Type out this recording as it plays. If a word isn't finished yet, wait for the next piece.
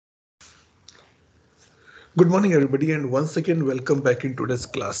Good morning, everybody, and once again, welcome back in today's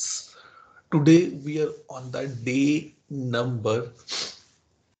class. Today, we are on the day number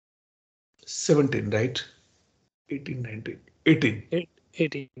 17, right? 18, 19, 18,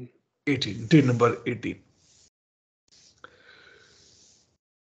 18. 18, day number 18.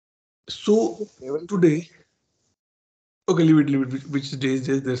 So, Okay, well, today, okay, leave it, which day is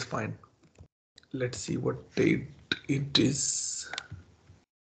this? That's fine. Let's see what date it is.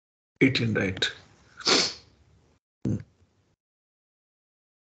 18, right?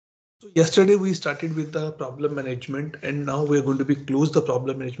 So yesterday we started with the problem management and now we're going to be close the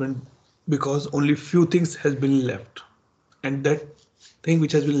problem management because only few things has been left. And that thing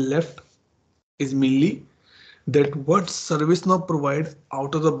which has been left is mainly that what service now provide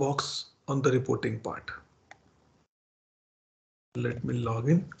out of the box on the reporting part. Let me log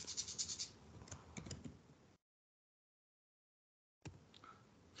in.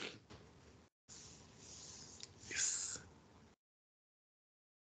 Yes.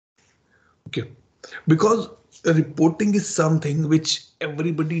 Okay. Because reporting is something which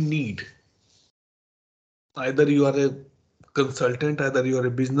everybody need. Either you are a consultant, either you are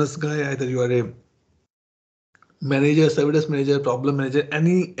a business guy, either you are a manager, service manager, problem manager,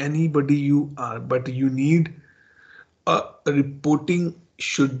 anybody you are, but you need a reporting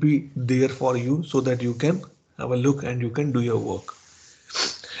should be there for you so that you can have a look and you can do your work.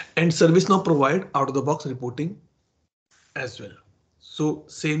 And ServiceNow provide out of the box reporting as well. So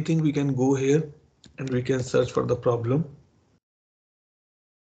same thing, we can go here and we can search for the problem.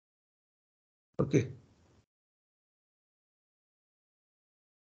 Okay.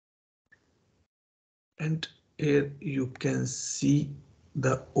 And here you can see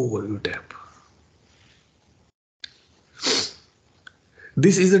the overview tab.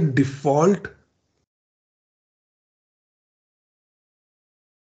 This is a default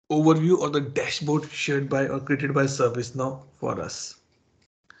overview or the dashboard shared by or created by ServiceNow for us.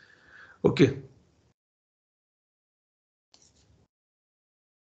 Okay.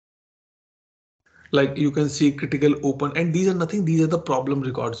 Like you can see critical open, and these are nothing, these are the problem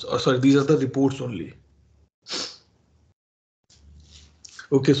records, or sorry, these are the reports only.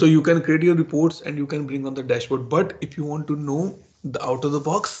 Okay, so you can create your reports and you can bring on the dashboard, but if you want to know the out of the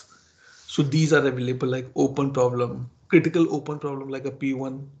box, so these are available like open problem, critical open problem like a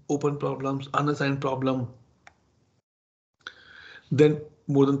P1, open problems, unassigned problem, then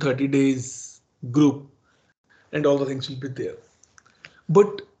more than 30 days group, and all the things will be there.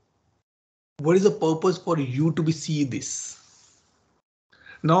 But what is the purpose for you to be see this?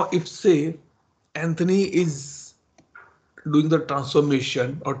 Now, if say Anthony is doing the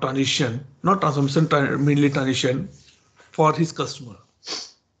transformation or transition, not transformation, mainly transition for his customer.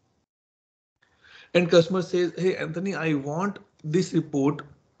 And customer says, hey, Anthony, I want this report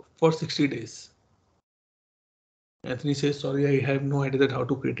for 60 days. Anthony says, sorry, I have no idea that how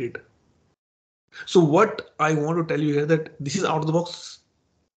to create it. So what I want to tell you here that this is out of the box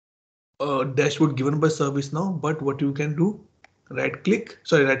dashboard given by ServiceNow, but what you can do, right click,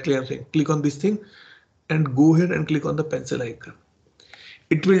 I'm saying, click on this thing and go ahead and click on the pencil icon.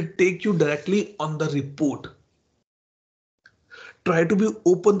 It will take you directly on the report. Try to be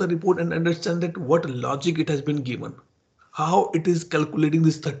open the report and understand that what logic it has been given, how it is calculating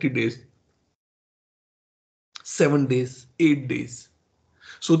this 30 days, 7 days, 8 days,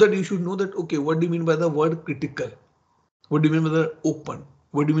 so that you should know that, okay, what do you mean by the word critical? What do you mean by the open?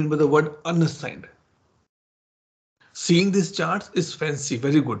 What do you mean by the word unassigned? Seeing these charts is fancy,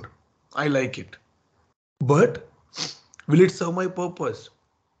 very good. I like it. But will it serve my purpose?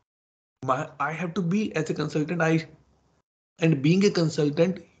 I have to be as a consultant, and being a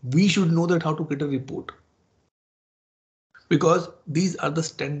consultant, we should know that how to create a report. Because these are the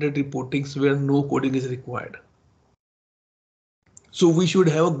standard reportings where no coding is required. So we should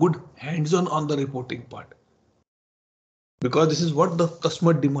have a good hands-on on the reporting part. Because this is what the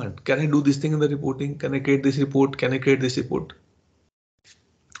customer demand. Can I do this thing in the reporting? Can I create this report? Can I create this report?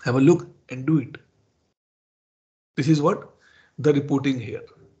 Have a look and do it. This is what the reporting here.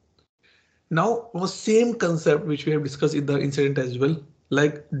 Now, the same concept which we have discussed in the incident as well.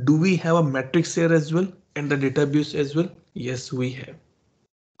 Like, do we have a matrix here as well and the database as well? Yes, we have.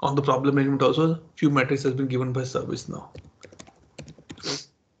 On the problem management also, few matrices has been given by ServiceNow.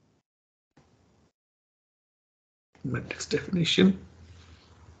 Matrix definition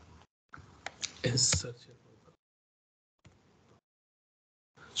is such.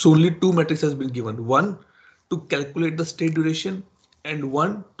 So only two metrics has been given. One to calculate the state duration and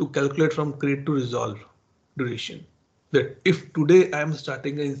one to calculate from create to resolve duration. That if today I am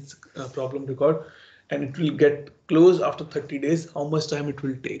starting a problem record and it will get closed after 30 days, how much time it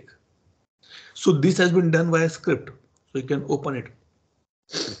will take? So this has been done via script. So you can open it.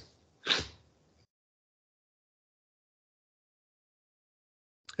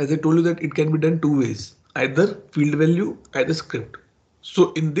 As I told you that it can be done two ways, either field value, either script.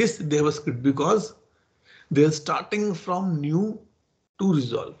 So in this they have a script because they are starting from new to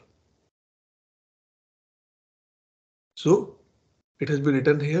resolve. So it has been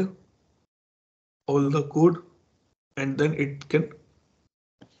written here, all the code, and then it can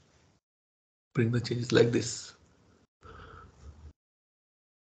bring the changes like this.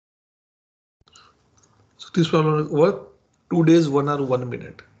 So this problem will work 2 days, 1 hour, 1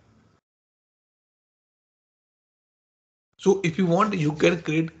 minute. So if you want, you can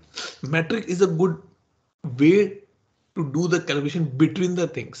create metric is a good way to do the calculation between the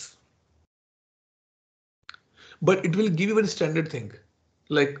things. But it will give you a standard thing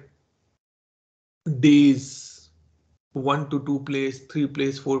like days, 1 to 2 place, 3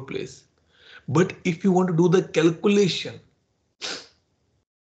 place, 4 place. But if you want to do the calculation,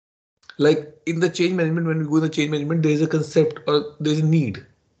 like in the change management, when we go to the change management, there is a concept or there is a need,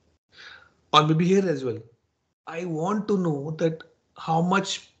 or maybe here as well. I want to know that how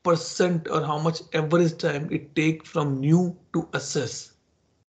much percent or how much average time it takes from new to assess,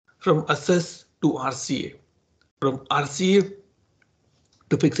 from assess to RCA, from RCA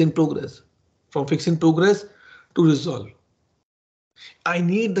to fix in progress, from fix in progress to resolve. I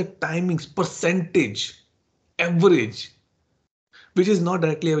need the timings, percentage, average, which is not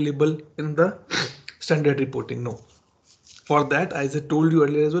directly available in the standard reporting. No. For that, as I told you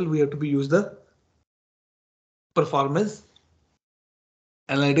earlier as well, we have to be use the performance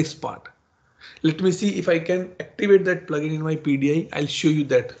analytics part. Let me see if I can activate that plugin in my PDI. I'll show you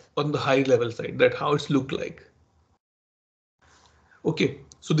that on the high level side, that how it's look like. Okay,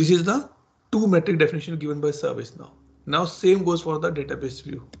 so this is the two metric definition given by service now. Now same goes for the database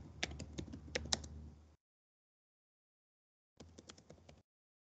view.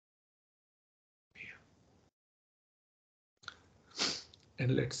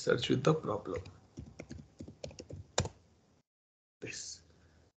 And let's search with the problem. This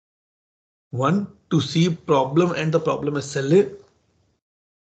one to see problem and the problem SLA.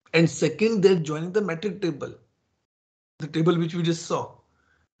 And second, they're joining the metric table. The table which we just saw.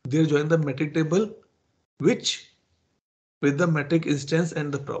 They're joining the metric table, which with the metric instance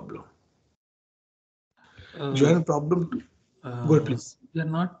and the problem. Join problem. Go ahead, please. We are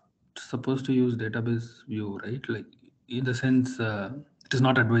not supposed to use database view, right? Like in the sense, it is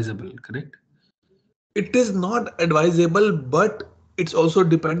not advisable, correct? It is not advisable, but it's also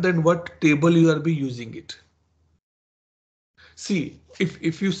dependent what table you are be using it. See,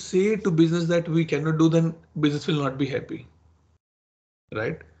 if you say to business that we cannot do, then business will not be happy,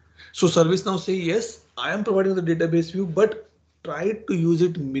 right? So service now say yes, I am providing the database view, but try to use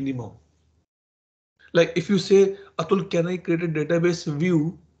it minimum. Like if you say, Atul, can I create a database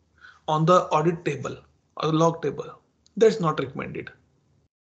view on the audit table or the log table? That's not recommended.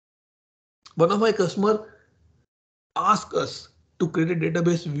 One of my customer asked us to create a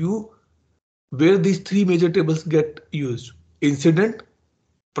database view where these three major tables get used: incident,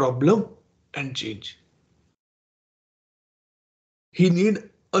 problem, and change. He need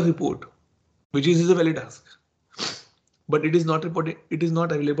a report, which is a valid ask, but it is not reporting. It is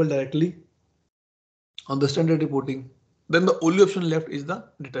not available directly on the standard reporting. Then the only option left is the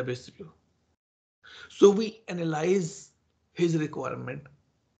database view. So we analyze his requirement.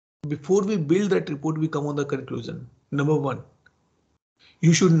 Before we build that report, we come on the conclusion. Number one,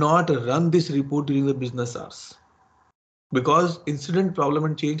 you should not run this report during the business hours because incident, problem,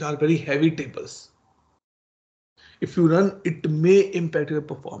 and change are very heavy tables. If you run, it may impact your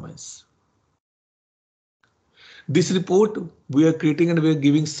performance. This report we are creating and we are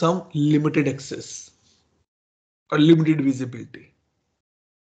giving some limited access or limited visibility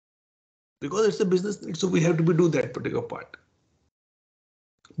because it's a business need, so we have to do that particular part.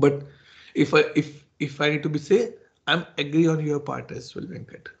 But if I need to be say, I'm agree on your part as well,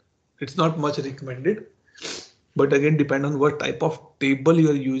 Venkat. It's not much recommended, but again depend on what type of table you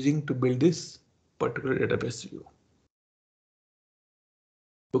are using to build this particular database view.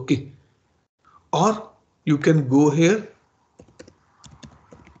 Okay, or you can go here,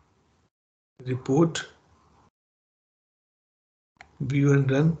 report, view and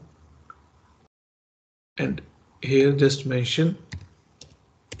run, and here just mention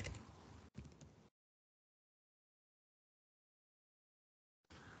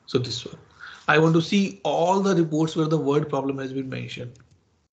so this one. I want to see all the reports where the word problem has been mentioned.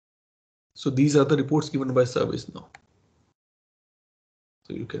 So these are the reports given by service now.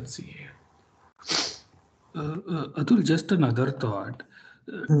 So you can see here. Atul, just another thought.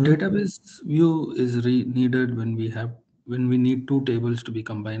 Database view is needed when we need two tables to be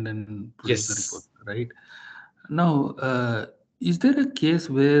combined and produce a report, Yes. right? Now, is there a case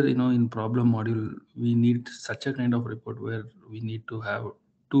where in problem module we need such a kind of report where we need to have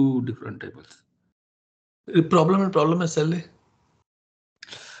two different tables? Problem and problem SLA.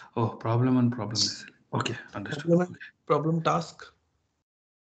 Oh, problem and problem is okay, understood. Problem and Okay. problem task.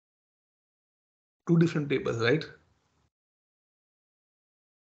 Two different tables, right?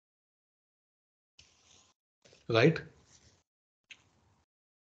 Right.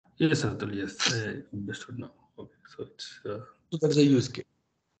 Yes, Atul, yes, I understood now. Okay, so it's So that's a use case.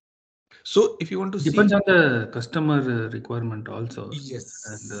 So if you want to depends see, on the customer requirement also, and yes,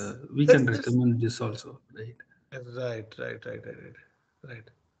 we can that's recommend this also, right? right.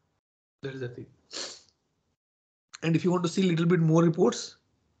 That is the thing. And if you want to see a little bit more reports,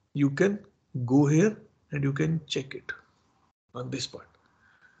 you can go here and you can check it on this part.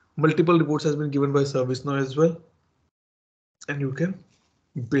 Multiple reports has been given by ServiceNow as well, and you can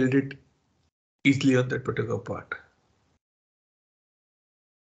build it easily on that particular part.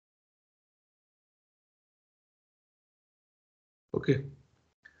 Okay,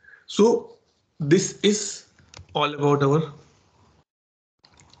 so this is all about our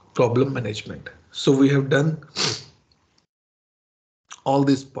problem management. So we have done all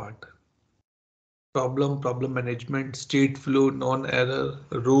this part: problem management, state flow, non-error,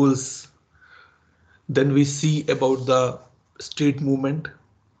 rules. Then we see about the state movement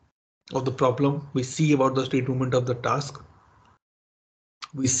of the problem. We see about the state movement of the task.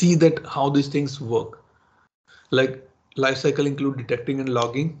 We see that how these things work. Like lifecycle include detecting and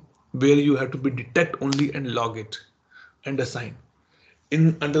logging, where you have to be detect only and log it and assign.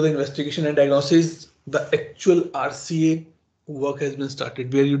 In under the investigation and diagnosis, the actual RCA work has been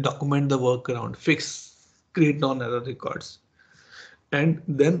started, where you document the workaround, fix, create non-error records. And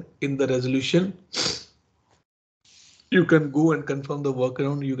then in the resolution, you can go and confirm the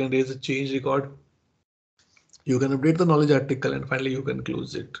workaround, you can raise a change record, you can update the knowledge article, and finally you can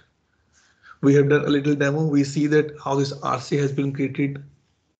close it. We have done a little demo. We see that how this RCA has been created,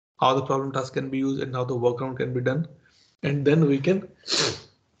 how the problem task can be used, and how the workaround can be done. And then we can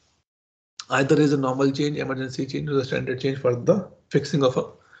either raise a normal change, emergency change, or the standard change for the fixing of a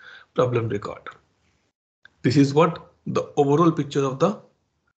problem record. This is what the overall picture of the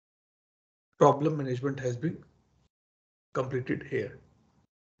problem management has been completed here.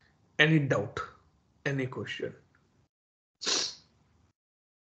 Any doubt? Any question?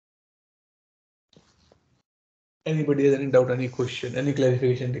 Anybody has any doubt, any question, any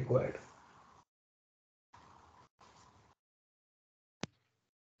clarification required?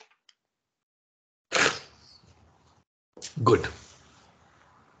 Good.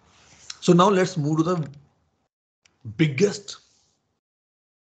 So now let's move to the biggest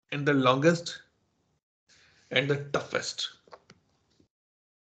and the longest and the toughest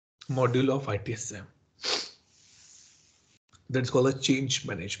module of ITSM. That's called a change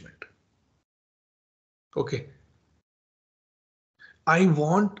management. Okay. I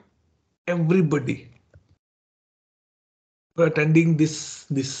want everybody who are attending this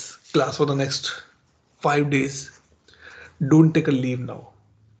class for the next 5 days. Don't take a leave now,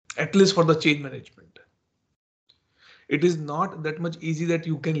 at least for the change management. It is not that much easy that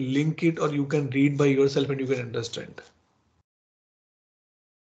you can link it or you can read by yourself and you can understand.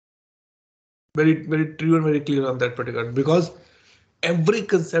 Very true and very clear on that particular, because every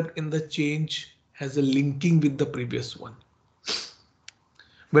concept in the change has a linking with the previous one.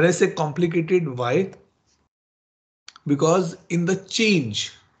 When I say complicated, why? Because in the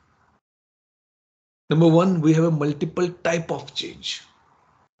change, number one, we have a multiple type of change.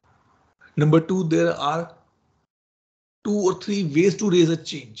 Number two, there are 2 or 3 ways to raise a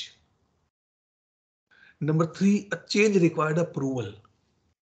change. Number three, a change required approval.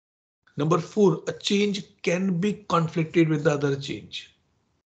 Number four, a change can be conflicted with the other change.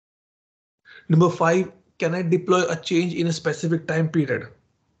 Number five, can I deploy a change in a specific time period?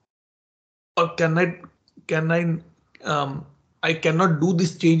 Or can I cannot do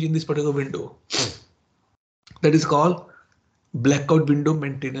this change in this particular window. That is called blackout window,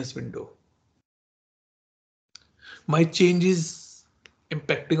 maintenance window. My change is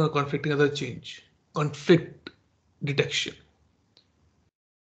impacting or conflicting other change. Conflict detection.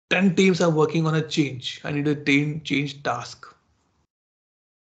 10 teams are working on a change. I need a change task.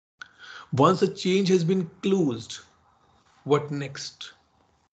 Once a change has been closed, what next?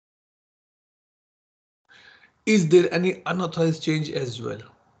 Is there any unauthorized change as well?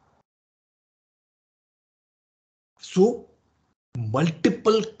 So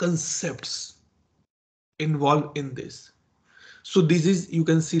multiple concepts involved in this. So this is, you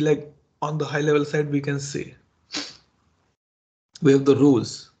can see, like on the high level side, we can say we have the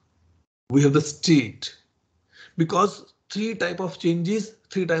roles, we have the state, because three type of changes,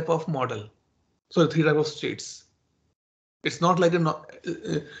 three type of model. So three type of states. It's not like a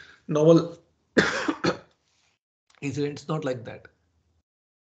normal incident. It's not like that.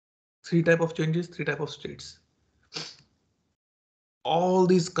 Three type of changes, three type of states. All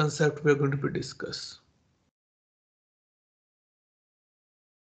these concepts we are going to be discuss.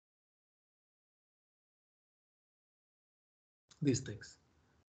 These things.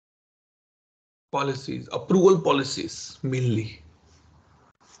 Policies, approval policies mainly.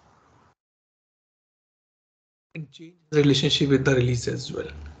 And change the relationship with the release as well.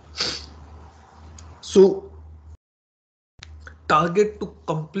 So target to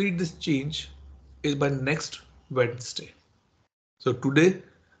complete this change is by next Wednesday. So today,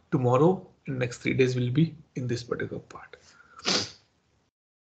 tomorrow, and next 3 days will be in this particular part.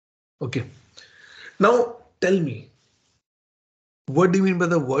 Okay. Now tell me, what do you mean by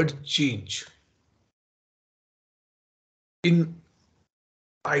the word change in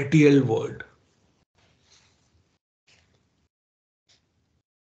ITL world?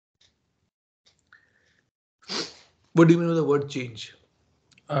 What do you mean by the word change?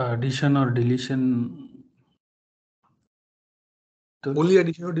 Addition or deletion. Only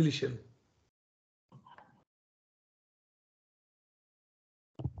addition or deletion?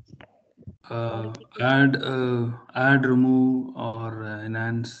 Add, remove, or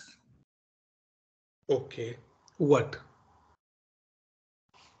enhance. Okay. What?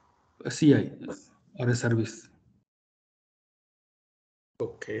 A CI or a service.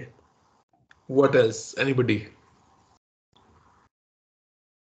 Okay. What else? Anybody?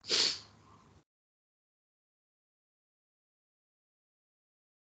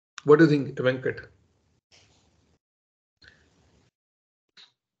 What do you think, Venkat?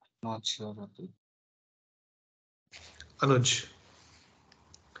 Not sure of it. Anuj?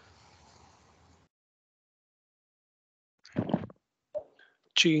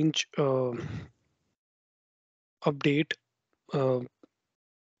 Change, update, uh,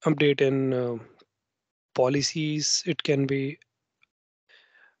 update in policies. It can be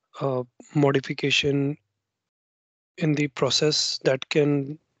modification in the process that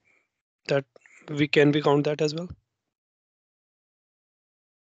we can be count that as well.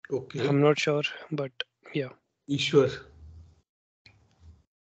 Okay. I'm not sure, but yeah. Ishwar.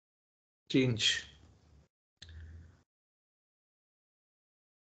 Change.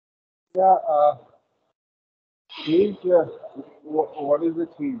 Yeah, change. What is the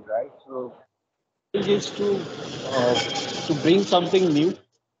change, right? So change is to bring something new.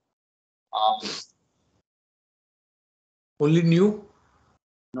 Um, Only new?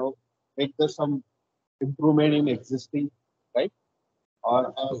 Make there some improvement in existing, right?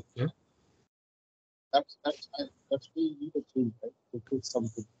 Or Okay. that's we need a change, right? To put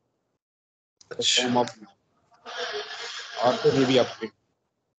something the Achha. form of or maybe upgrade.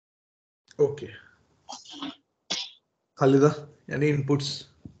 Okay. Khalida, any inputs?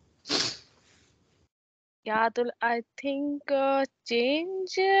 Yeah, I think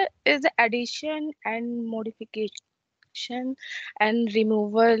change is addition and modification and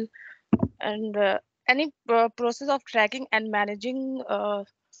removal and any process of tracking and managing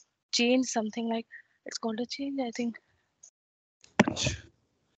change, something like it's called a change, I think. Achha.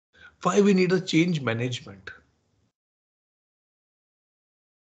 Why we need a change management?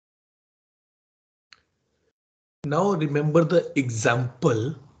 Now remember the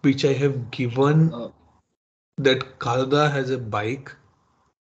example which I have given, that Khalida has a bike.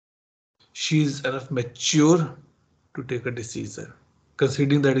 She is enough mature to take a decision.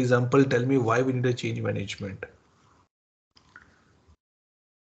 Considering that example, tell me why we need a change management.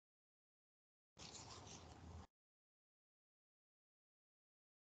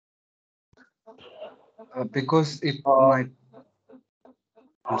 Because it might.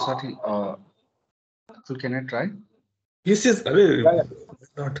 I'm sorry. So can I try? Yes, yes. Yeah, yeah.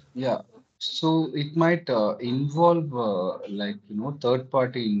 Not. Yeah. So it might involve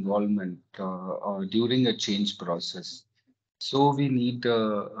third-party involvement during a change process. So we need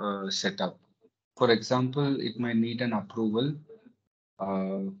a setup. For example, it might need an approval,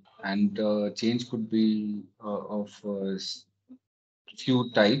 uh, and change could be of few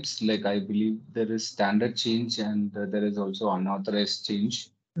types. Like I believe there is standard change, and there is also unauthorized change,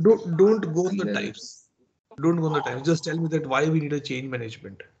 Don't go on and the there is. types. Don't go on the types. Just tell me that why we need a change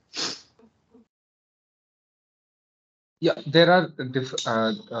management. Yeah, there are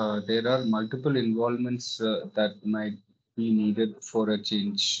multiple involvements that might be needed for a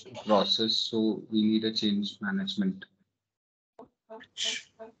change process. So we need a change management.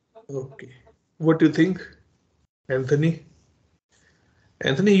 Okay. What do you think, Anthony?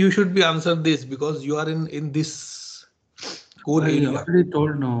 Anthony, you should be answer this because you are in this core I area. already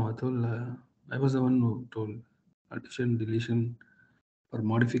told no. I told I was the one who told addition, deletion, or But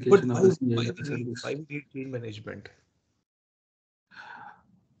modification of why the CI why of we the need service. why we need change management?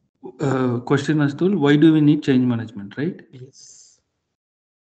 Question was told, why do we need change management, right? Yes.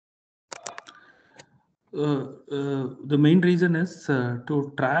 The main reason is uh,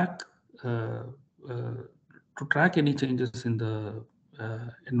 to track any changes in the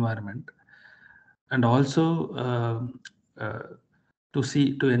environment, and also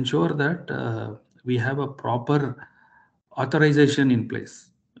to ensure that we have a proper authorization in place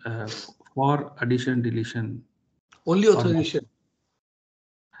for addition, deletion, Only or authorization.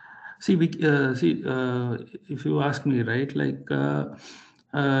 see, if you ask me, right, like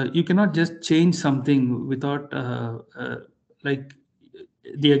you cannot just change something without, like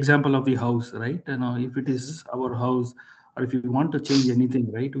the example of the house, right? You know, if it is our house, or if you want to change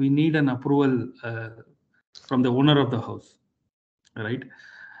anything, right, we need an approval from the owner of the house, right?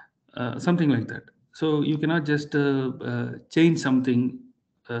 Something like that. So you cannot just change something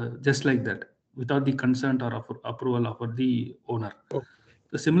just like that without the consent or approval of the owner. Okay.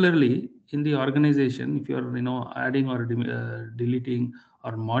 So similarly, in the organization, if you are adding or deleting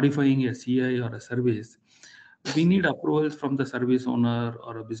or modifying a CI or a service, we need approvals from the service owner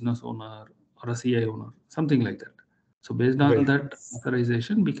or a business owner or a CI owner, something like that. So based on Very that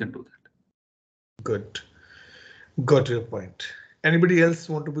authorization, we can do that. good. Got your point. Anybody else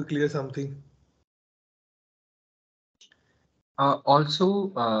want to be clear something? Also,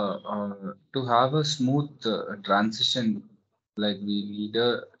 to have a smooth transition, like we need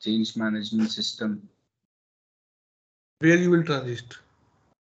a change management system. Where you will transit?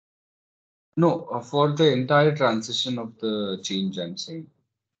 No, for the entire transition of the change, I'm saying,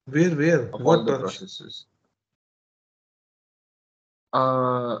 Where? of all What the transit? processes.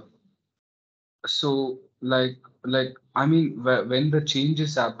 Uh, so I mean, when the change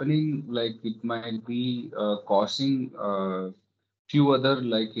is happening, like it might be causing few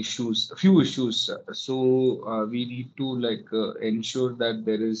issues. So we need to ensure that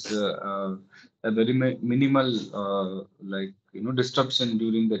there is a very minimal disruption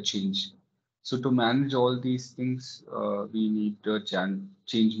during the change. So to manage all these things, we need a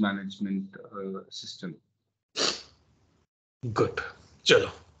change management system. Good.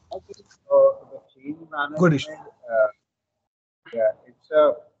 Chalo. I think the change Good issue. management, yeah, it's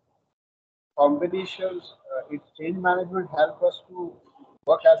a combinations. It's change management help us to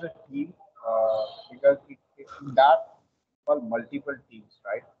work as a team because in that involve multiple teams,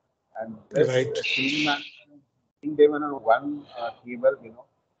 right? And this Right. change management, bring them on one table,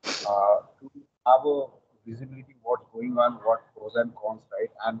 to have a visibility what's going on, what pros and cons,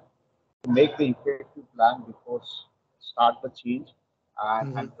 right? And to make the effective plan before start the change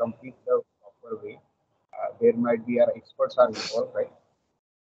and Mhm. complete the proper way. There might be our experts are involved, right?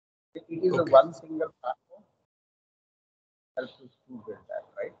 It is a Okay. one single platform helps us to build that,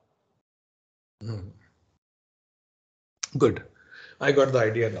 right? Mhm. Good. I got the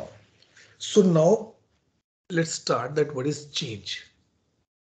idea now. So now let's start that what is change?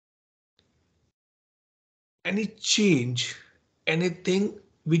 Any change, anything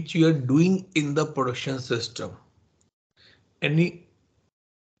which you are doing in the production system, any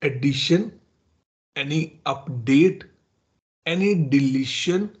addition, any update, any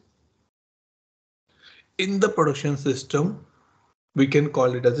deletion in the production system, we can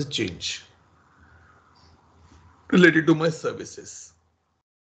call it as a change related to my services.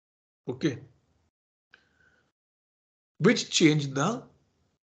 Okay. Which change the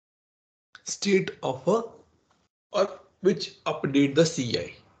state of a or which update the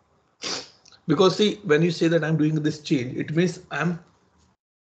CI. Because see, when you say that I'm doing this change, it means I'm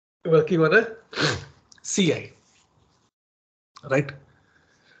working on a CI, right?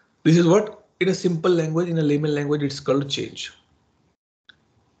 This is what in a simple language, in a layman language, it's called change.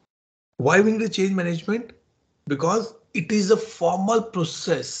 Why we need a change management? Because it is a formal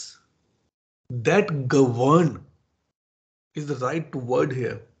process that govern is the right word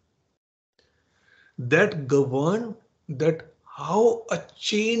here. That govern that how a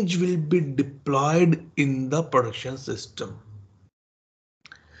change will be deployed in the production system,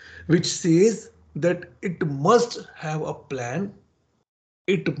 which says that it must have a plan,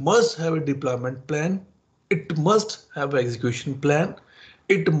 it must have a deployment plan, it must have an execution plan,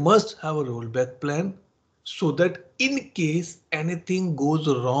 it must have a rollback plan, so that in case anything goes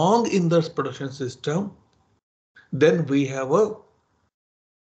wrong in the production system, then we have a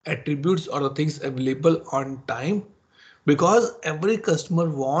attributes or the things available on time because every customer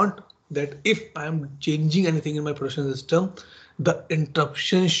want that if I'm changing anything in my production system, the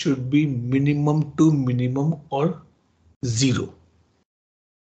interruption should be minimum to minimum or zero.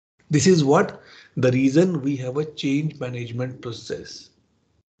 This is what the reason we have a change management process.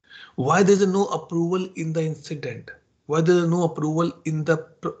 Why there is no approval in the incident? Why there is no approval in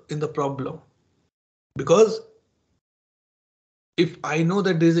the problem? Because if I know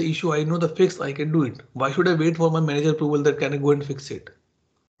that there is an issue, I know the fix, I can do it. Why should I wait for my manager approval that can I go and fix it?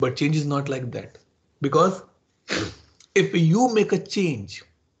 But change is not like that. Because if you make a change,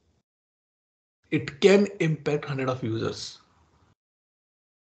 it can impact hundred of users.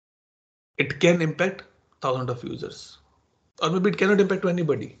 It can impact thousand of users. Or maybe it cannot impact to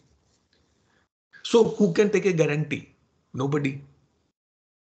anybody. So who can take a guarantee? Nobody.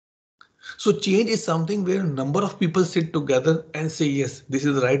 So change is something where a number of people sit together and say, yes, this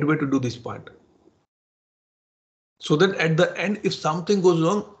is the right way to do this part. So that at the end, if something goes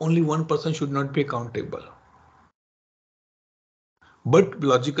wrong, only one person should not be accountable. But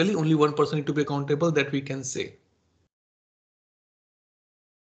logically, only one person need to be accountable, that we can say.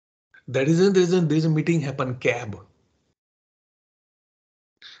 That is there is a meeting happen, CAB.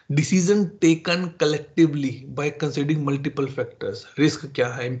 Decision taken collectively by considering multiple factors. Risk क्या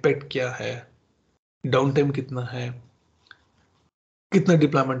है, impact क्या है, downtime कितना है, कितना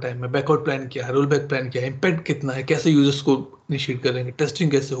deployment time है, backout plan क्या है, रोल बैक प्लान क्या है, इम्पैक्ट कितना है, कैसे यूजर्स को इनिशिएट करेंगे,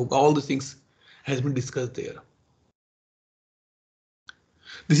 टेस्टिंग कैसे होगा, all the things has been discussed there.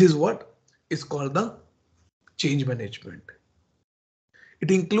 This is what is called the change management.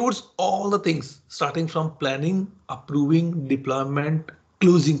 It includes all the things starting from planning, approving, deployment,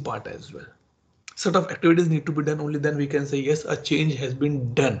 closing part as well. Set of activities need to be done, only then we can say yes, a change has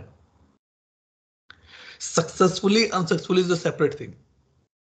been done. Successfully, unsuccessfully is a separate thing,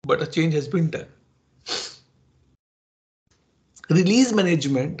 but a change has been done. Release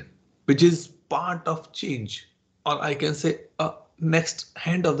management, which is part of change, or I can say a next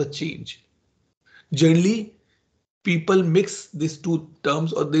hand of the change. Generally, people mix these two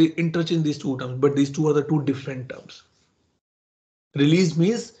terms or they interchange these two terms, but these two are the two different terms. Release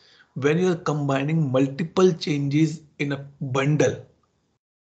means when you are combining multiple changes in a bundle,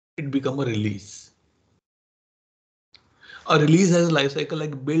 it becomes a release. A release has a life cycle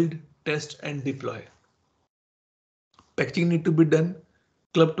like build, test, and deploy. Packaging need to be done,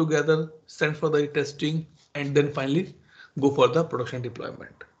 club together, send for the testing, and then finally go for the production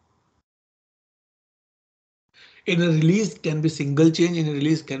deployment. In a release can be single change, in a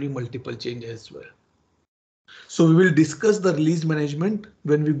release can be multiple change as well. So we will discuss the release management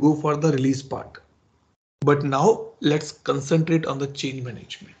when we go for the release part. But now let's concentrate on the change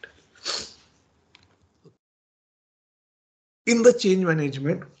management. In the change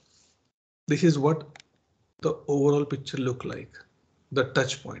management, this is what the overall picture look like, the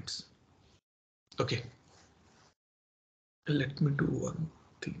touch points. Okay, let me do one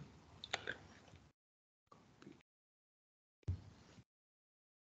thing.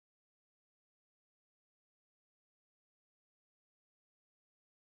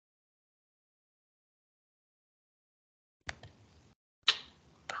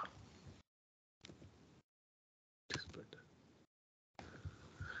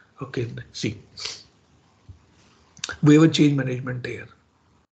 Okay, see, we have a change management here.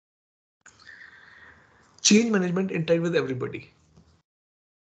 Change management interact with everybody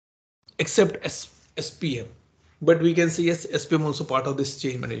except SPM, but we can say yes, SPM also part of this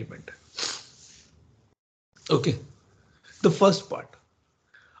change management. Okay, the first part,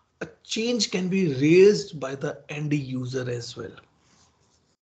 a change can be raised by the end user as well,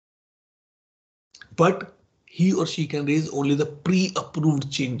 but he or she can raise only the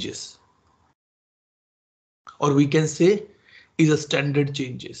pre-approved changes, or we can say is a standard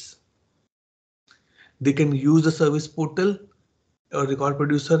changes. They can use the service portal or record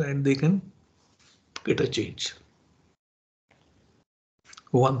producer and they can get a change.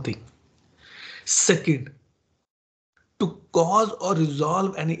 One thing. Second, to cause or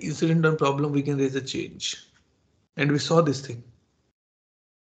resolve any incident or problem, we can raise a change. And we saw this thing.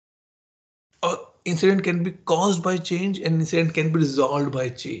 An incident can be caused by change and incident can be resolved by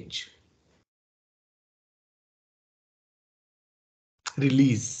change.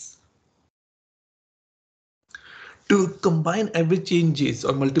 Release. To combine every changes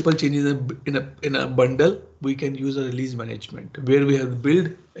or multiple changes in a bundle, we can use a release management where we have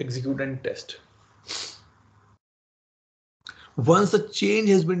build, execute, and test. Once a change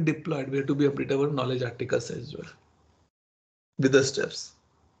has been deployed, we have to be update our knowledge articles as well with the steps.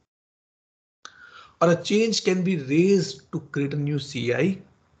 Or a change can be raised to create a new CI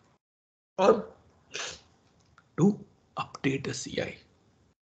or to update a CI.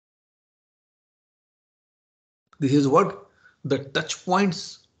 This is what the touch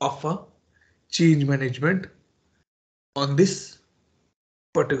points of a change management on this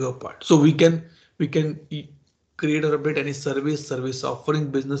particular part. So we can create or update any service offering,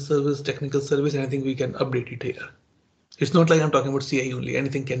 business service, technical service, anything we can update it here. It's not like I'm talking about CI only.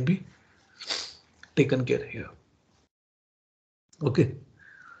 Anything can be taken care here. Okay.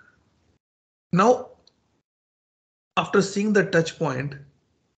 Now, after seeing the touch point,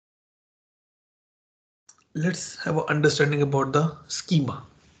 let's have an understanding about the schema.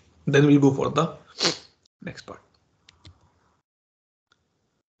 Then we'll go for the next part.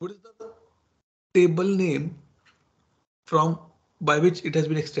 What is the table name from by which it has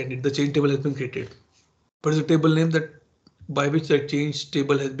been extended? The change table has been created. What is the table name that by which the change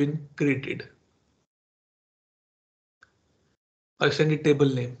table has been created? Or extended table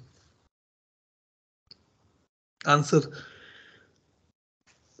name. Answer.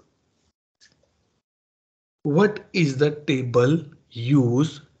 What is the table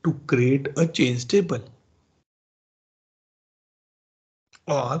used to create a change table?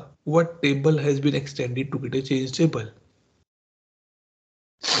 Or what table has been extended to create a change table?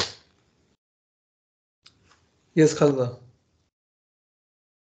 Yes, Khalda.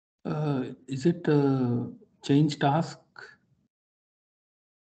 Is it change task?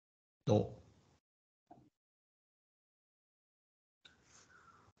 No.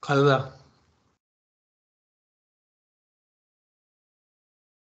 Khalda.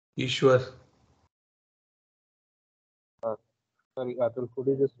 Ishwar. Sorry, Atul, could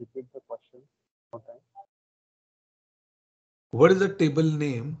you just repeat the question one time? What is the table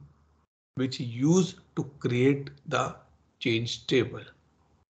name which used to create the change table?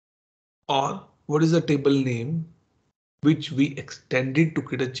 Or what is the table name which we extended to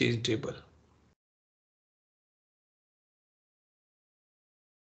create a change table?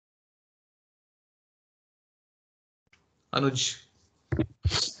 Anuj.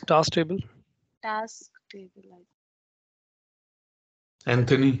 Task table. Task table.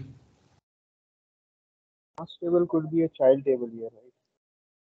 Anthony. Task table could be a child table here,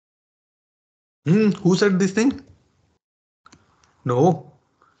 right? Who said this thing? No.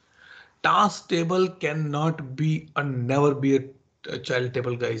 Task table cannot be and never be a child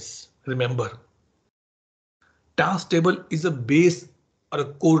table, guys. Remember. Task table is a base or a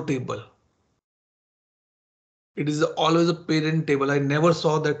core table. It is always a parent table. I never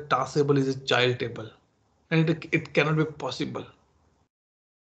saw that task table is a child table. And it cannot be possible.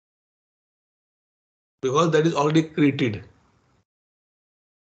 Because that is already created.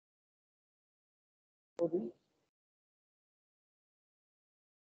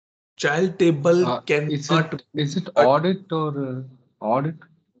 Child table cannot be. Is it audit or audit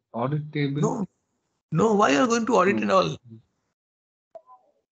table? No. Why are you going to audit No. it all?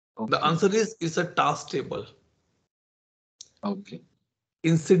 Okay. The answer is it's a task table. Okay.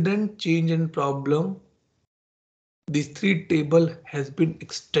 Incident, change, and problem. These three table has been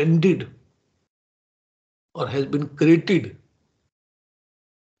extended or has been created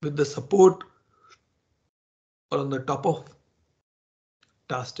with the support or on the top of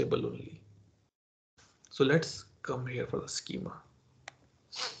task table only. So let's come here for the schema.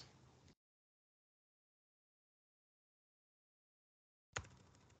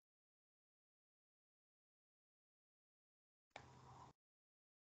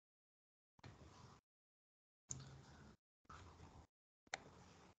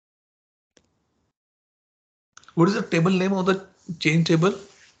 What is the table name of the change table?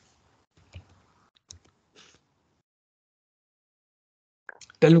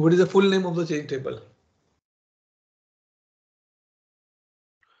 Tell me what is the full name of the change table?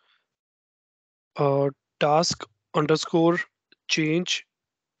 Task underscore change.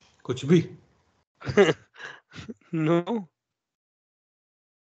 कुछ भी. No.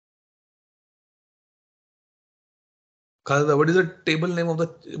 Khalda, what is the table name of the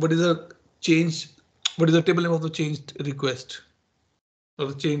what is the change? What is the table name of the change request or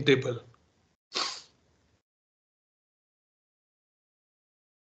the change table?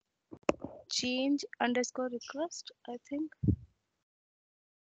 Change underscore request, I think.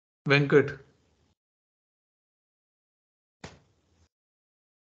 Venkat.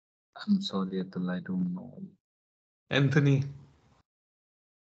 I'm sorry, Atul, I don't know. Anthony.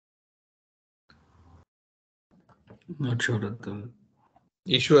 Not sure, Atul.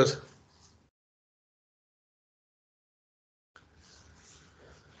 Ishwar.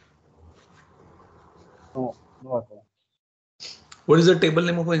 No, Atul. What is the table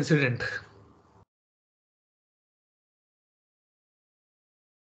name of an incident?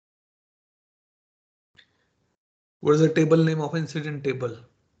 What is the table name of incident table?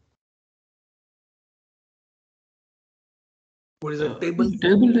 What is the table?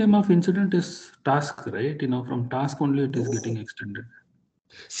 Table name of incident is task, right? From task only it is getting extended.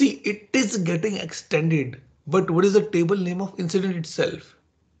 See, it is getting extended, but what is the table name of incident itself?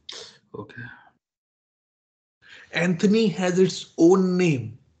 Okay. Anthony has its own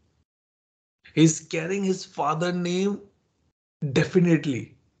name. He's carrying his father name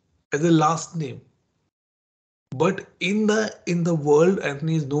definitely as a last name. But in the world,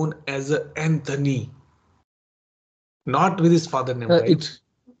 Anthony is known as a Anthony, not with his father name, right?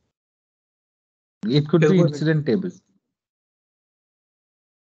 It could Yes, be go ahead. incident table.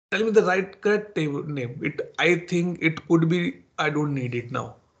 Tell me the correct table name. I think it could be. I don't need it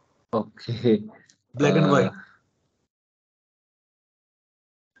now. Okay. Black and white.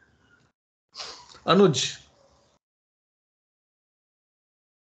 Anuj.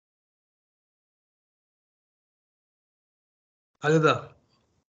 Agada.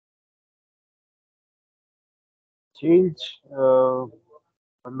 Change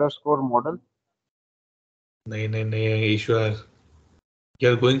underscore model. No, Ishwar.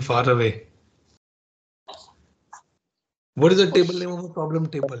 You're going far away. What is the table name of a problem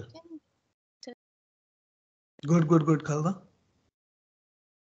table? Good, Khalda.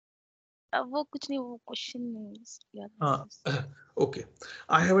 वो कुछ नहीं, वो question नहीं याद। Okay.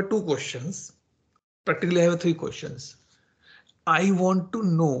 I have two questions. Practically, I have three questions. I want to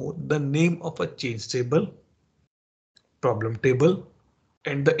know the name of a change table, problem table,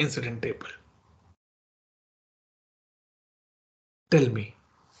 and the incident table. Tell me.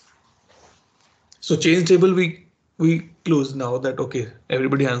 So change table we close now that okay,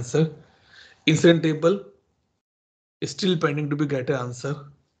 everybody answer. Incident table is still pending to be get an answer.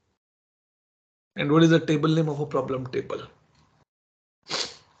 And what is the table name of a problem table?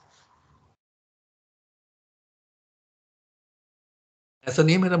 ऐसा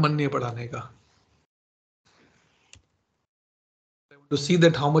नहीं है मेरा मन नहीं है पढ़ाने का. To see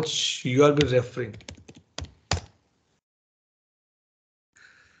that how much you are be referring.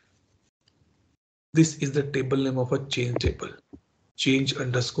 This is the table name of a change table. Change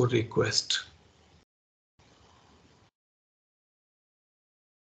underscore request.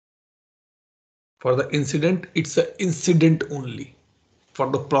 For the incident, it's an incident only. For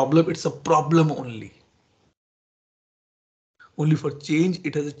the problem, it's a problem only. Only for change,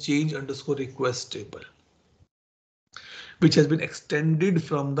 it has a change underscore request table, which has been extended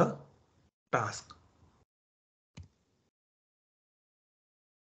from the task.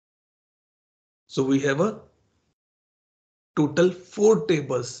 So we have a total 4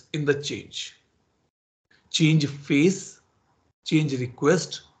 tables in the change. Change phase, change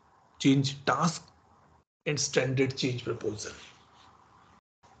request, change task, and standard change proposal.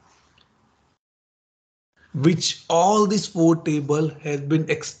 Which all these 4 table has been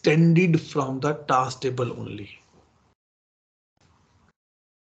extended from the task table only.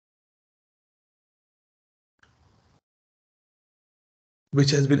 Which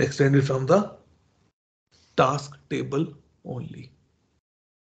has been extended from the task table only.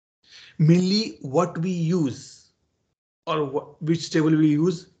 Mainly what we use or which table we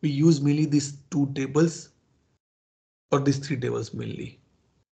use mainly these 2 tables or these 3 tables mainly,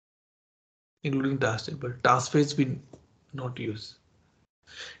 including task table. Task phase we not use.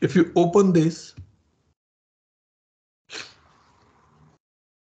 If you open this,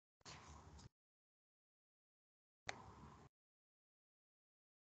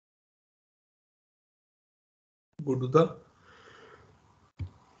 go to the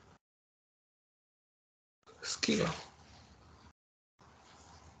schema.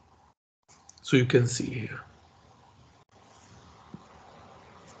 So you can see here.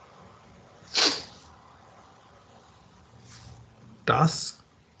 Task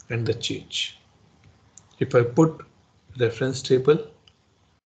and the change. If I put reference table,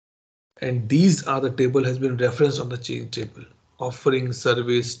 and these are the table has been referenced on the change table. Offering,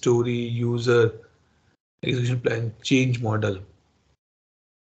 service, story, user, execution plan, change model,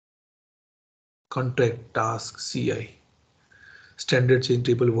 contract, task, CI, standard change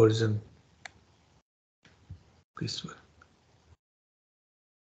table version. This one.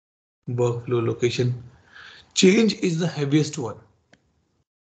 Workflow location. Change is the heaviest one.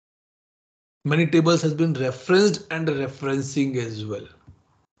 Many tables has been referenced and referencing as well.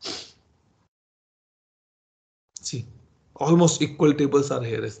 See, almost equal tables are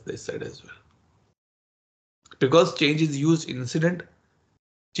here as this side as well. Because change is used in incident,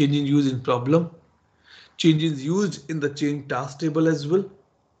 change is used in problem, change is used in the change task table as well.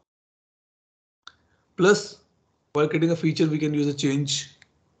 Plus, while creating a feature, we can use a change.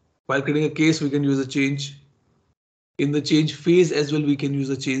 While creating a case, we can use a change. In the change phase as well, we can use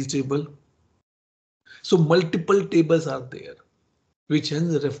a change table. So multiple tables are there, which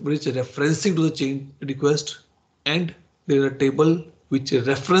referencing to the change request, and there are a table which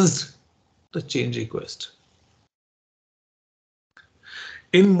referenced the change request.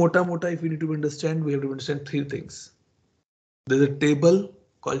 In Mota Mota, if we need to understand, we have to understand three things. There's a table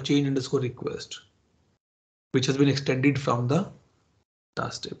called change underscore request, which has been extended from the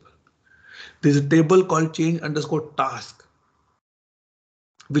task table. There's a table called change underscore task,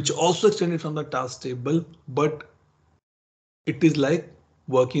 which also extended from the task table, but it is like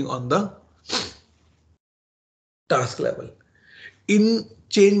working on the task level. In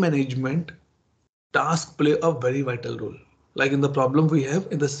change management, tasks play a very vital role. Like in the problem we have,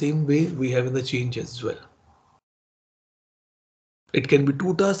 in the same way we have in the change as well. It can be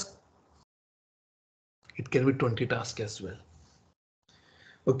 2 tasks. It can be 20 tasks as well.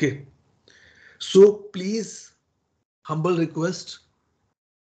 Okay. So please, humble request,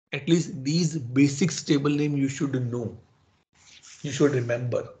 at least these basic table name you should know. You should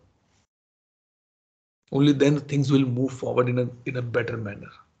remember. Only then things will move forward in a better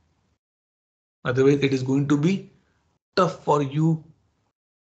manner. Otherwise, it is going to be tough for you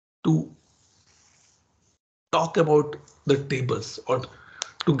to talk about the tables or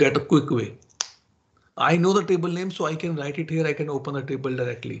to get a quick way. I know the table name, so I can write it here. I can open the table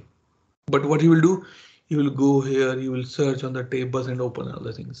directly. But what you will do, you will go here, you will search on the tables and open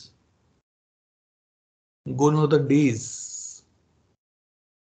other things. Go know the days.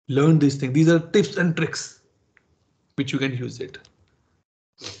 Learn these things. These are tips and tricks which you can use it.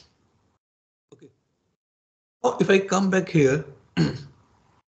 Okay. Now, if I come back here,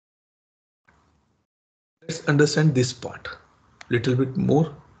 let's understand this part a little bit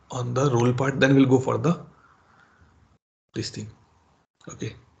more on the role part. Then we'll go for this thing.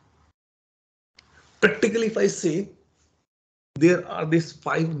 Okay. Practically, if I say there are these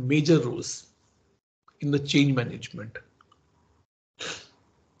 5 major roles in the change management.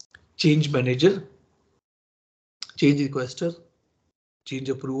 Change manager, change requester, change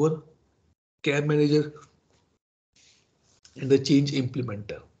approver, CAB manager, and the change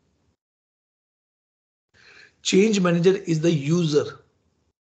implementer. Change manager is the user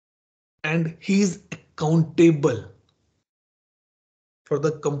and he is accountable for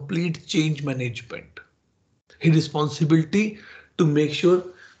the complete change management. His responsibility to make sure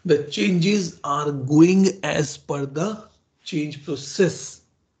the changes are going as per the change process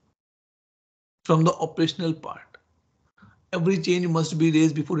from the operational part. Every change must be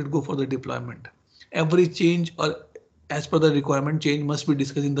raised before it go for the deployment. Every change or as per the requirement change must be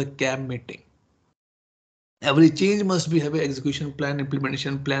discussed in the CAB meeting. Every change must be have an execution plan,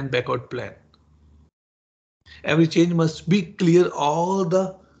 implementation plan, backout plan. Every change must be clear all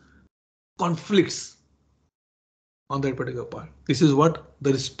the conflicts on that particular part. This is what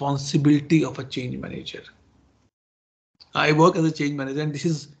the responsibility of a change manager. I work as a change manager and this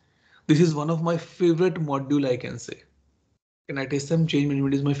is one of my favorite module, I can say. In ITSM, change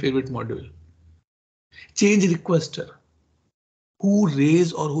management is my favorite module. Change requester. Who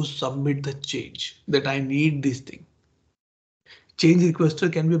raise or who submit the change that I need this thing. Change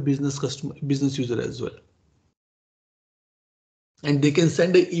requester can be a business user as well. And they can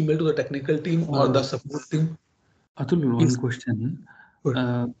send an email to the technical team or the support team. Atul, one question.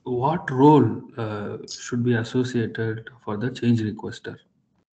 What role should be associated for the change requester?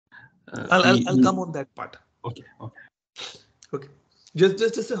 I'll come on that part. Okay.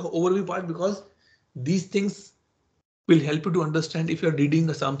 Just an overview part, because these things will help you to understand if you're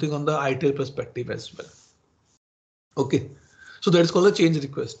reading something on the ITL perspective as well. Okay, so that's called a change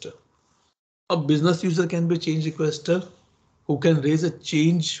requester. A business user can be a change requester who can raise a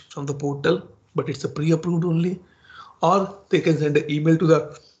change from the portal, but it's a pre-approved only, or they can send an email to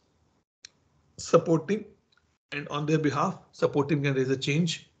the support team and on their behalf, support team can raise a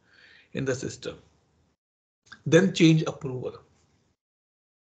change in the system. Then change approver.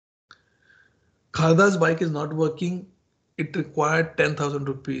 Kharda's bike is not working. It required 10,000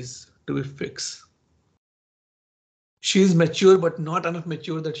 rupees to be fixed. She is mature, but not enough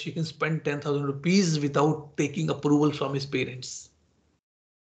mature that she can spend 10,000 rupees without taking approval from his parents.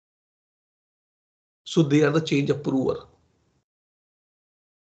 So they are the change approver.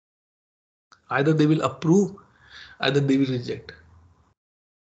 Either they will approve, either they will reject.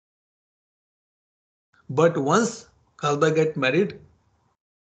 But once Kharda get married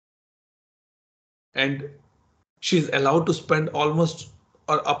and she is allowed to spend almost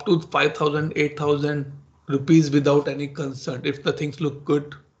or up to 5,000, 8,000 rupees without any concern. If the things look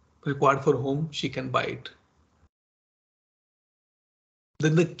good, required for home, she can buy it.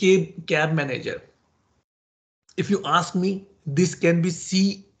 Then the CAB manager. If you ask me, this can be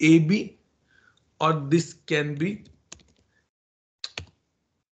CAB or this can be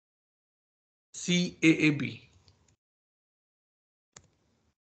CAAB.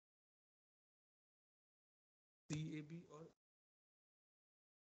 CAB or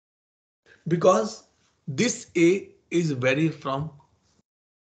because this A is vary from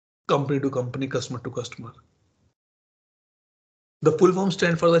company to company, customer to customer. The full form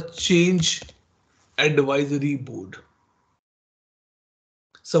stands for the Change Advisory Board.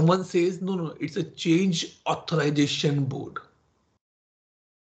 Someone says, no, it's a Change Authorization Board.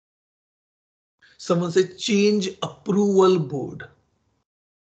 Someone says Change Approval Board.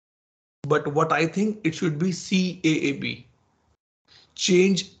 But what I think it should be CAAB.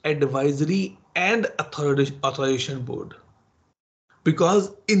 Change Advisory and Authorization Board.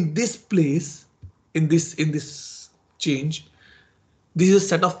 Because in this place, in this change, this is a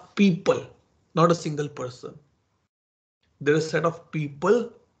set of people, not a single person. There is a set of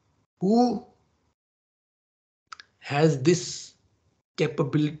people who has this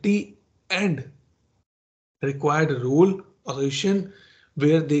capability and required role or position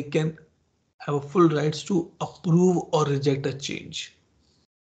where they can have a full rights to approve or reject a change.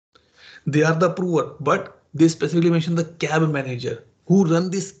 They are the approver, but they specifically mention the cab manager who run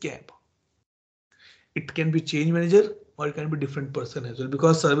this cab. It can be change manager or it can be different person as well,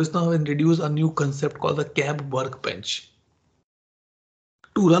 because ServiceNow has introduced a new concept called the cab workbench.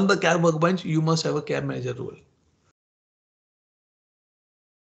 To run the cab workbench, you must have a cab manager role.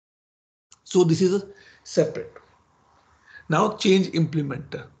 So this is a separate. Now change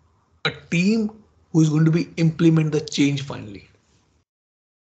implementer, a team who is going to be implement the change finally.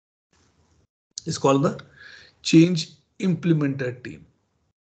 It's called the change implementer team,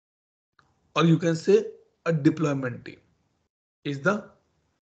 or you can say a deployment team is the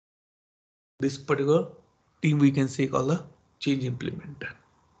this particular team we can say called the change implementer.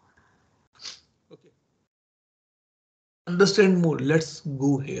 Okay. Understand more. Let's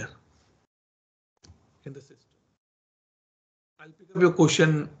go here in the system. I'll pick up your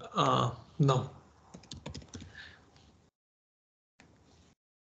question now.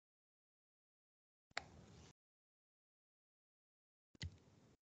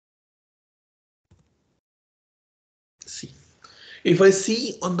 See, if I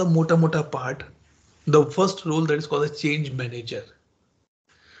see on the mota part, the first role that is called a change manager.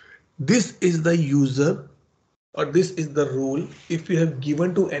 This is the user or this is the role. If you have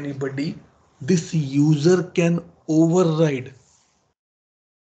given to anybody, this user can override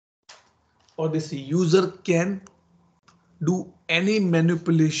or this user can do any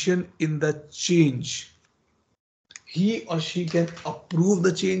manipulation in the change. He or she can approve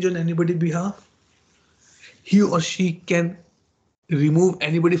the change on anybody's behalf. He or she can remove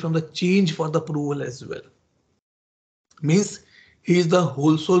anybody from the change for the approval as well. Means he is the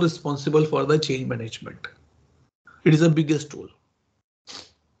whole soul responsible for the change management. It is the biggest role.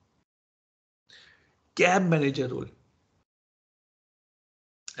 Cab manager role.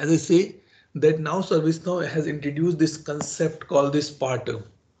 As I say that now ServiceNow has introduced this concept called this part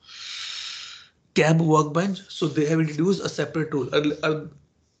cab workbench. So they have introduced a separate role.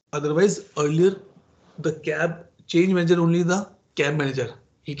 Otherwise earlier the cab change manager only the cab manager.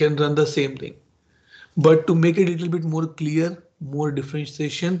 He can run the same thing. But to make it a little bit more clear, more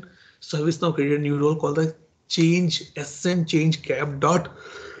differentiation, ServiceNow created a new role called the change SN change cab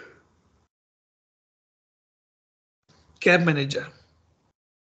manager.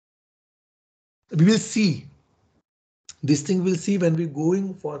 We will see this thing we'll see when we're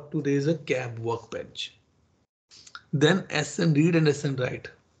going for to raise a cab workbench. Then SN read and SN write.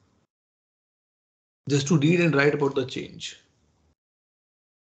 Just to read and write about the change.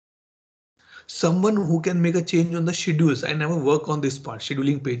 Someone who can make a change on the schedules. I never work on this part,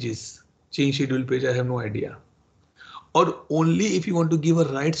 scheduling pages, change schedule page, I have no idea. Or only if you want to give a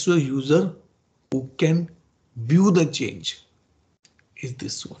rights to a user who can view the change is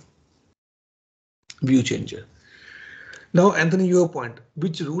this one. View changer. Now, Anthony, your point,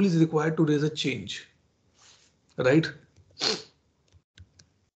 which rule is required to raise a change? Right?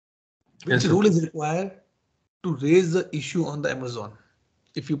 Which rule is required to raise the issue on the Amazon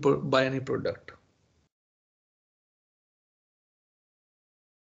if you buy any product?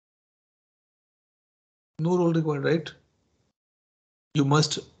 No rule required, right?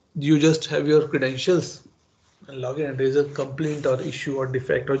 You just have your credentials and log in and raise a complaint or issue or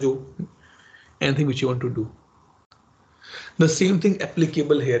defect or anything which you want to do. The same thing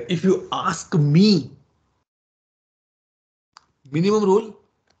applicable here. If you ask me, minimum rule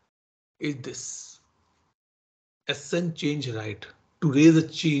is this. SN change right to raise a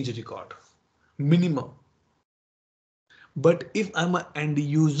change record. Minimum. But if I'm an end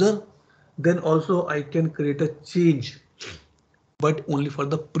user, then also I can create a change, but only for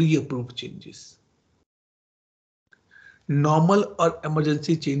the pre-approved changes. Normal or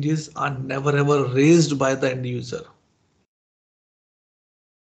emergency changes are never ever raised by the end user.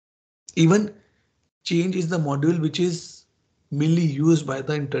 Even change is the module which is mainly used by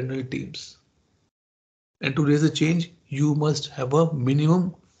the internal teams. And to raise a change, you must have a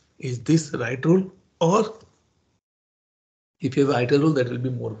minimum. Is this right rule? Or if you have a right rule, that will be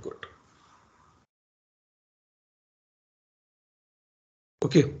more good.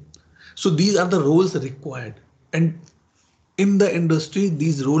 Okay, so these are the roles required, and in the industry,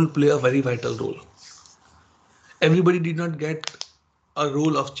 these roles play a very vital role. Everybody did not get a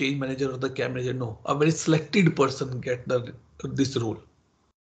role of change manager or the CAM manager. No, a very selected person get this role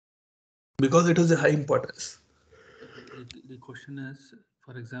because it has a high importance. The question is,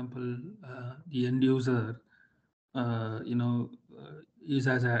 for example, the end user, you know, is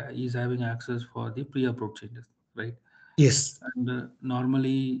having access for the pre-approved changes, right? Yes. And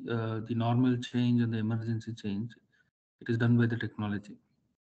normally, the normal change and the emergency change, it is done by the technology,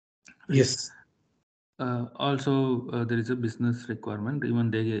 right? Yes. Also, there is a business requirement.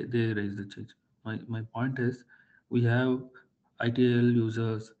 Even they raise the change. My point is, we have ITL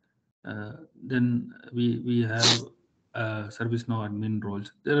users. Then we have ServiceNow admin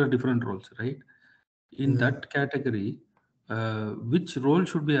roles. There are different roles, right? In that category, which role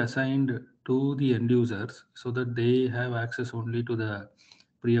should be assigned to the end users so that they have access only to the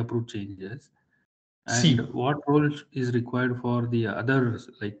pre-approved changes? And See, what role is required for the others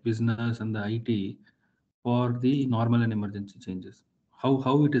like business and the IT for the normal and emergency changes?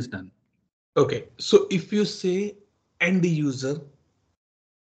 How it is done? okay. So if you say end user,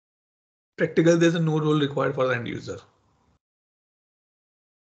 practically there's a no role required for the end user.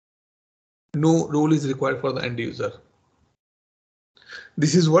 No role is required for the end user.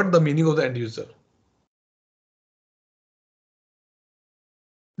 This is what the meaning of the end user.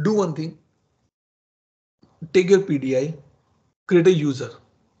 Do one thing. Take your PDI, create a user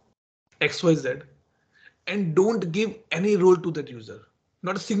XYZ, and don't give any role to that user.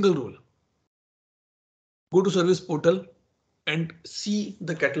 Not a single role. Go to service portal and see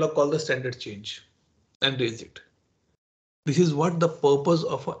the catalog called the standard change and raise it. This is what the purpose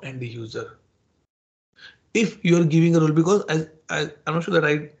of an end user. If you are giving a role, because I'm not sure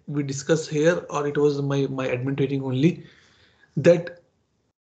that we discussed here or it was my admin training only, that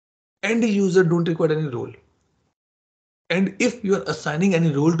end user don't require any role. And if you are assigning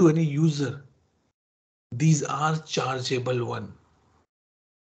any role to any user, these are chargeable one.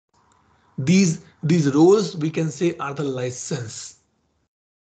 These roles we can say are the license,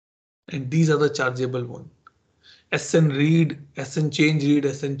 and these are the chargeable one. SN read, SN change read,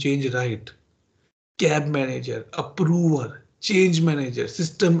 SN change write, cab manager, approver, change manager,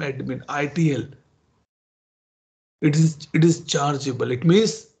 system admin, ITL. It is chargeable. It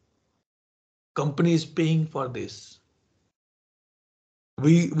means company is paying for this.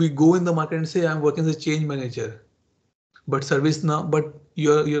 We go in the market and say I'm working as a change manager, but service now, but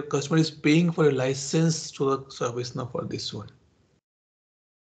your customer is paying for a license to the service now for this one.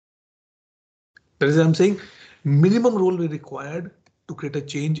 That is what I'm saying. Minimum role we required to create a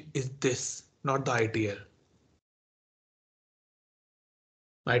change is this, not the ITL.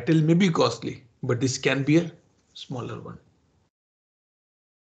 ITL may be costly, but this can be a smaller one.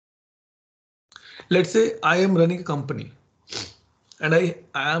 Let's say I am running a company and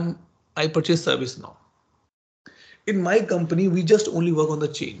I purchase service now. In my company, we just only work on the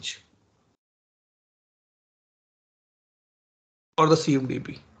change or the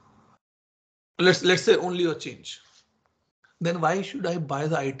CMDB. Let's say only a change. Then why should I buy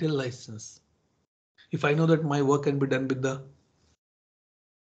the ITL license if I know that my work can be done with the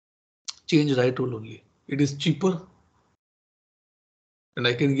change right rule only? It is cheaper, and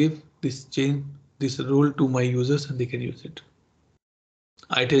I can give this rule to my users and they can use it.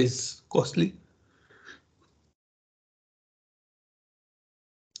 ITL is costly.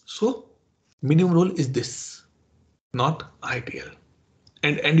 So minimum rule is this, not ITL.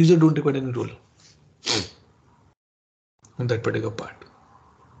 And end user don't require any rule on that particular part.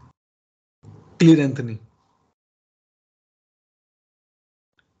 Clear, Anthony?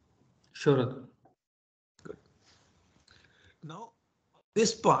 Sure, Atul. Good. Now,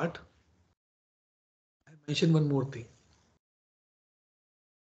 this part, I mentioned one more thing.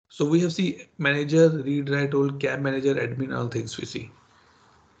 So we have see manager, read, write, role, cab manager, admin, all things we see.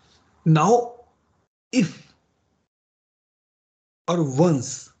 Now, if or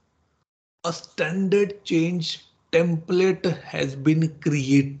once a standard change template has been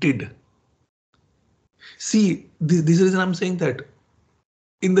created, See, this is the reason I'm saying that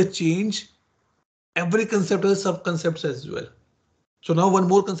in the change, every concept has sub-concepts as well. So now one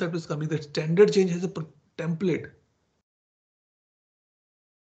more concept is coming, that standard change has a template.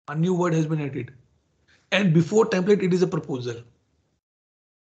 A new word has been added. And before template, it is a proposal.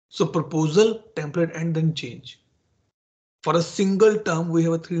 So proposal, template, and then change. For a single term, we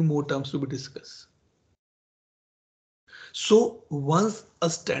have 3 more terms to be discussed. So once a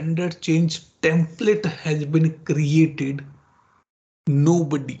standard change template has been created,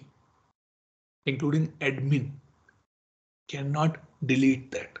 nobody, including admin, cannot delete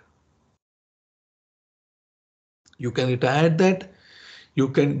that. You can retire that, you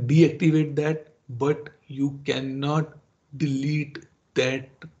can deactivate that, but you cannot delete that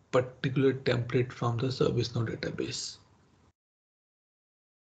particular template from the ServiceNow database.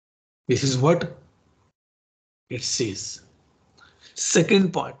 This is what it says.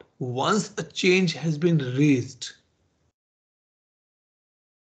 Second part, once a change has been raised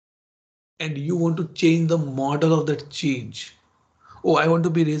and you want to change the model of that change. Oh, I want to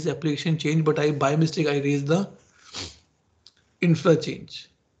be raised application change, but by mistake I raised the infra change.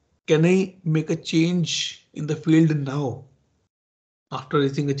 Can I make a change in the field now after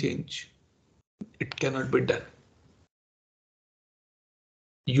raising a change? It cannot be done.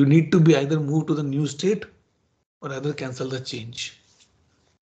 You need to be either move to the new state or either cancel the change.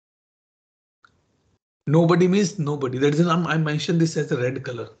 Nobody means nobody. That is I mentioned this as a red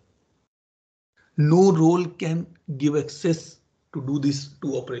color. No role can give access to do these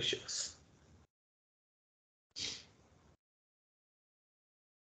 2 operations.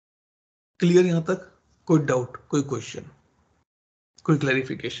 Clear यहाँ तक? कोई doubt, कोई question, कोई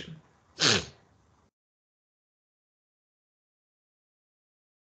clarification?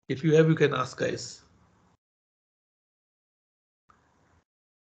 If you have, you can ask, guys.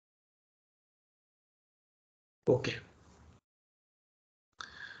 Okay.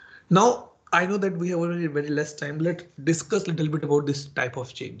 Now I know that we have already very less time. Let's discuss a little bit about this type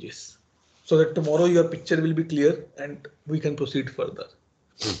of changes so that tomorrow your picture will be clear and we can proceed further.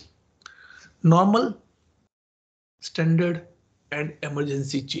 Normal, standard, and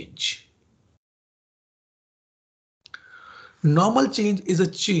emergency change. Normal change is a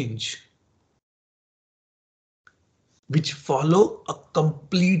change which follow a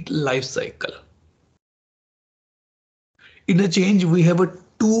complete life cycle. In a change, we have a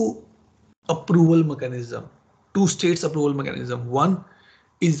 2 approval mechanism, 2 states approval mechanism. One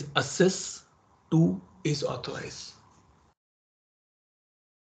is assess, 2 is authorize.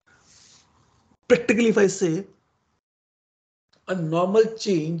 Practically, if I say a normal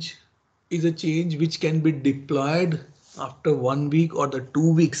change is a change which can be deployed after 1 week or the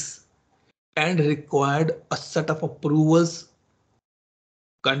 2 weeks and required a set of approvals,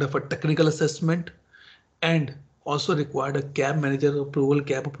 kind of a technical assessment, and also required a CAB manager approval.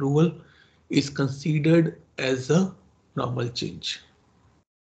 CAB approval is considered as a normal change.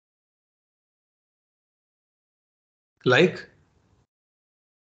 Like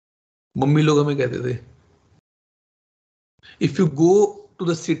mummy लोग हमें कहते थे, if you go to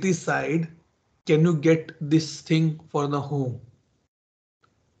the city side, can you get this thing for the home?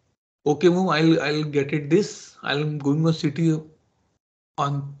 Okay, mom, I'll get it this. I'm going to city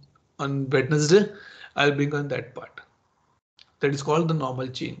on Wednesday. I'll bring on that part. That is called the normal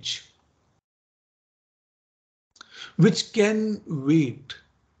change, which can wait,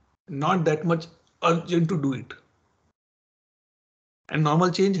 not that much urgent to do it. And normal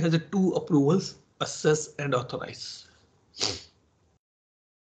change has a 2 approvals, assess and authorize.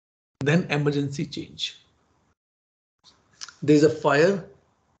 Then emergency change. There is a fire.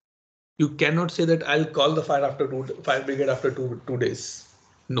 You cannot say that I'll call the fire brigade after two days.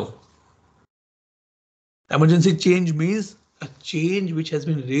 No. Emergency change means a change which has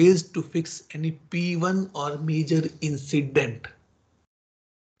been raised to fix any P1 or major incident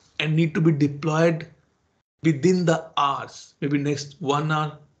and need to be deployed within the hours, maybe next 1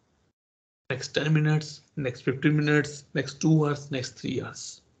 hour, next 10 minutes, next 15 minutes, next 2 hours, next 3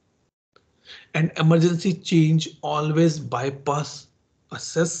 hours. And emergency change always bypass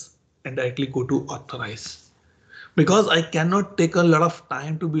assess and directly go to authorize, because I cannot take a lot of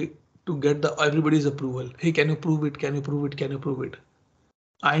time to get the everybody's approval. Hey, can you prove it? Can you prove it? Can you prove it?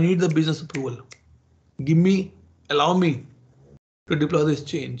 I need the business approval. Allow me to deploy this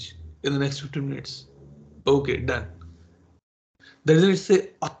change in the next 15 minutes. Okay, done. That is, let's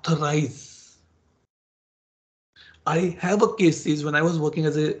say authorize. I have a cases when I was working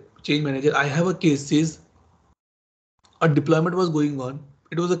as a change manager. I have a cases. A deployment was going on.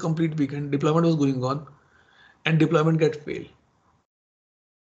 It was a complete weekend. Deployment was going on, and deployment get failed.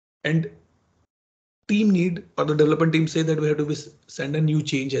 And team need or the development team say that we have to send a new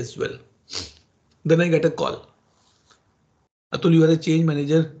change as well. Then I get a call. Atul, you are a change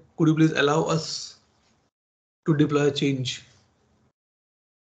manager. Could you please allow us to deploy a change?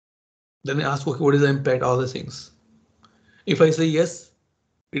 Then I ask, okay, what is the impact? All the things. If I say yes,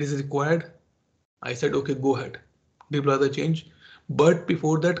 it is required. I said, okay, go ahead, deploy the change. But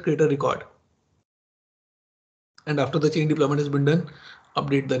before that, create a record. And after the change deployment has been done,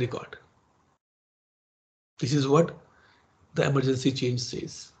 update the record. This is what the emergency change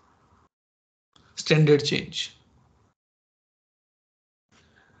says. Standard change.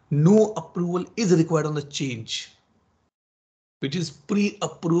 No approval is required on the change, which is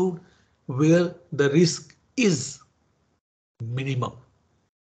pre-approved where the risk is minimum.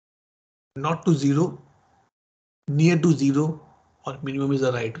 Not to zero, near to zero, or minimum is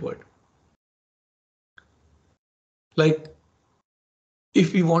the right word. Like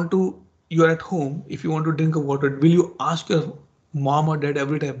if you want to, you are at home, if you want to drink a water, will you ask your mom or dad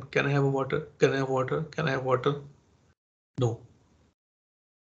every time, can I have a water? Can I have water? Can I have water? No.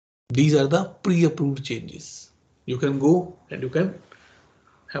 These are the pre-approved changes. You can go and you can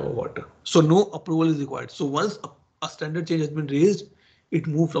have a water. So no approval is required. So once a standard change has been raised, it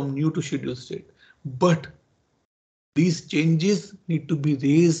moves from new to scheduled state. But these changes need to be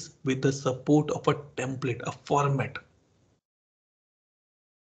raised with the support of a template, a format.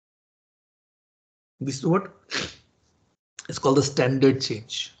 This is what is called the standard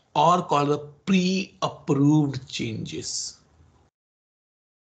change or called the pre-approved changes.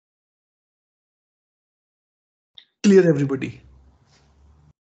 Clear, everybody?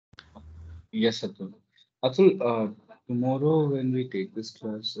 Yes, Atul. Atul, tomorrow when we take this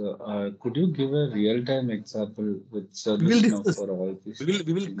class, could you give a real-time example with We will service now discuss. for all these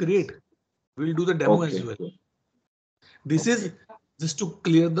We will things? create. We will do the demo as Okay, well. good. This is Okay. just to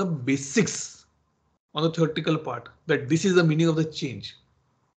clear the basics on the theoretical part, that this is the meaning of the change.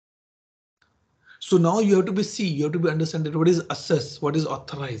 So now you have to you have to be understand that what is assess, what is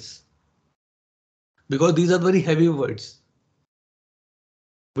authorize, because these are very heavy words.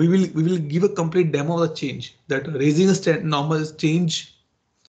 We will give a complete demo of the change, that raising a normal change,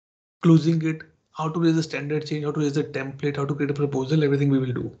 closing it, how to raise a standard change, how to raise a template, how to create a proposal, everything we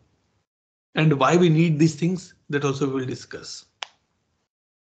will do. And why we need these things, that also we will discuss.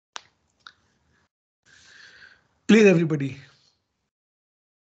 Clear, everybody?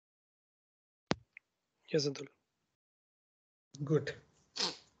 Yes, Atul. Good.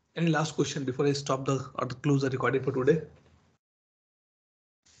 Any last question before I stop or close the recording for today?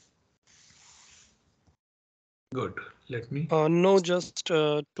 Good. Let me. No, just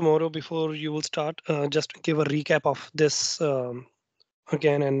tomorrow before you will start, just give a recap of this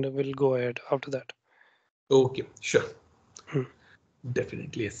again, and we'll go ahead after that. Okay, sure. Hmm.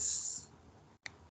 Definitely, yes.